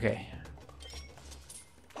 Okay.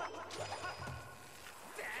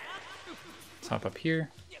 Let's hop up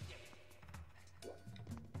here.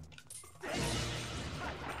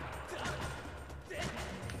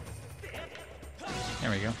 There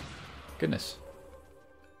we go. Goodness.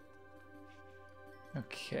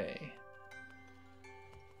 Okay.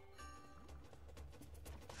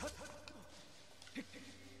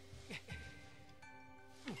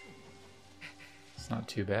 It's not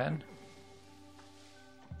too bad.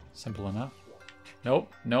 Simple enough.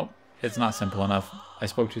 Nope, nope. It's not simple enough. I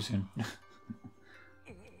spoke too soon.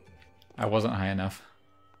 I wasn't high enough.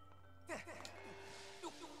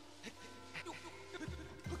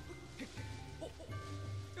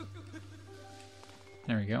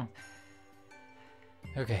 There we go.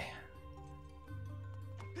 Okay.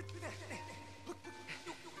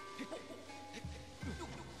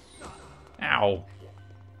 Ow.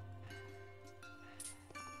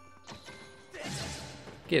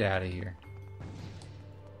 Get out of here.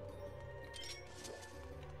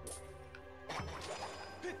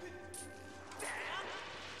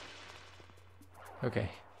 Okay.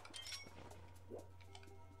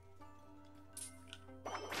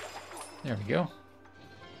 There we go.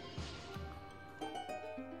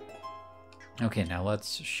 Okay, now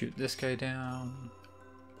let's shoot this guy down.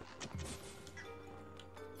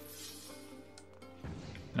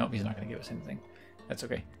 Nope, he's not going to give us anything. That's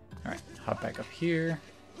okay. Alright, hop back up here.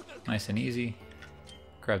 Nice and easy.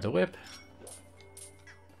 Grab the whip.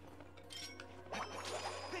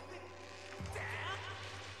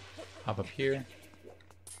 Hop up here.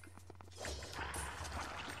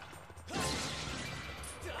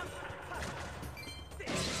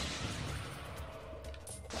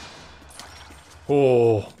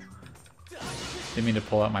 Oh, didn't mean to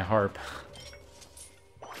pull out my harp.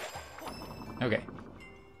 Okay.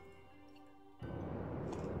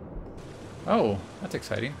 Oh, that's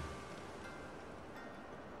exciting.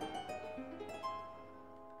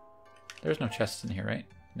 There's no chests in here, right?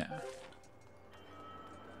 No.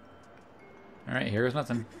 Alright, here goes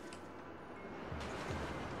nothing.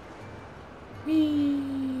 Whee!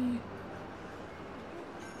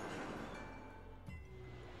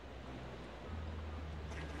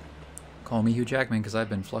 Call me Hugh Jackman because I've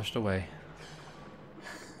been flushed away.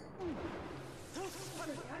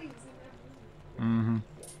 Mm-hmm.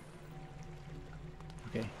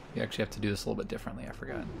 Okay, we actually have to do this a little bit differently, I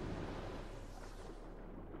forgot.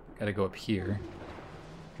 Gotta go up here.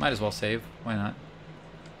 Might as well save, why not?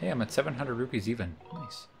 Hey, I'm at 700 rupees even.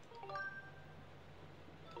 Nice.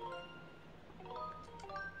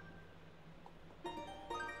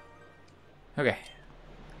 Okay.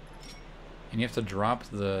 And you have to drop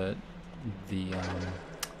the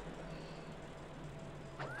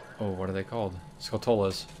oh, what are they called?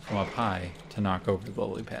 Scotolas from up high to knock over the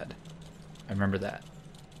lily pad. I remember that.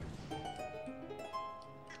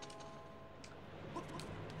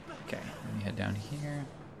 Okay, let me head down here.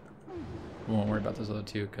 We won't worry about those other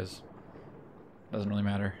two because it doesn't really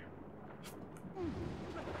matter.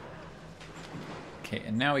 Okay,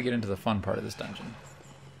 and now we get into the fun part of this dungeon.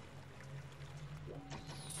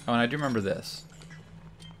 Oh, and I do remember this.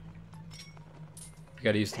 You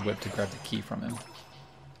gotta use the whip to grab the key from him.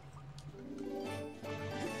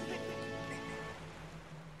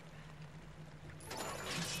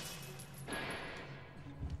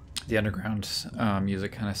 The underground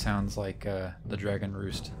music kind of sounds like the Dragon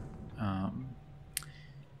Roost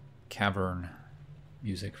cavern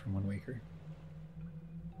music from Wind Waker.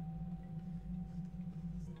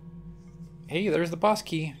 Hey, there's the boss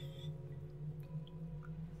key.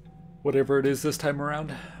 Whatever it is this time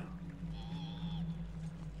around.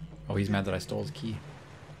 Oh, he's mad that I stole his key.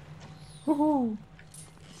 Woohoo!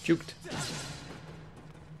 Juked.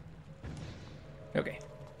 Okay.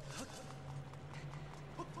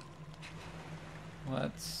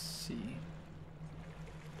 Let's see.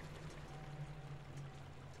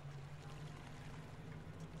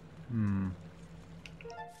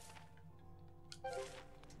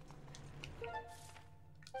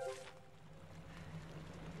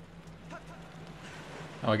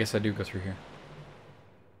 Oh, I guess I do go through here.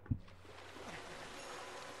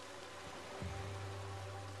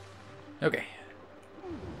 Okay.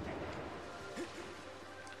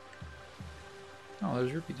 Oh,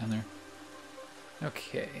 there's Rupee down there.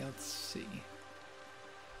 Okay, let's see.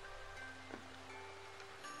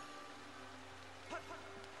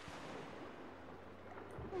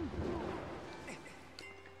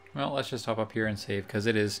 Well, let's just hop up here and save, because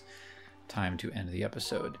it is time to end the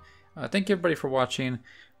episode. Thank you everybody for watching.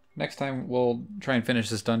 Next time we'll try and finish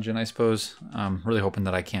this dungeon, I suppose. Really hoping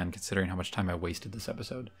that I can, considering how much time I wasted this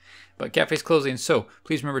episode. But Cafe's closing, so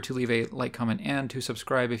please remember to leave a like, comment, and to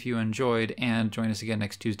subscribe if you enjoyed, and join us again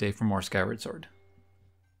next Tuesday for more Skyward Sword.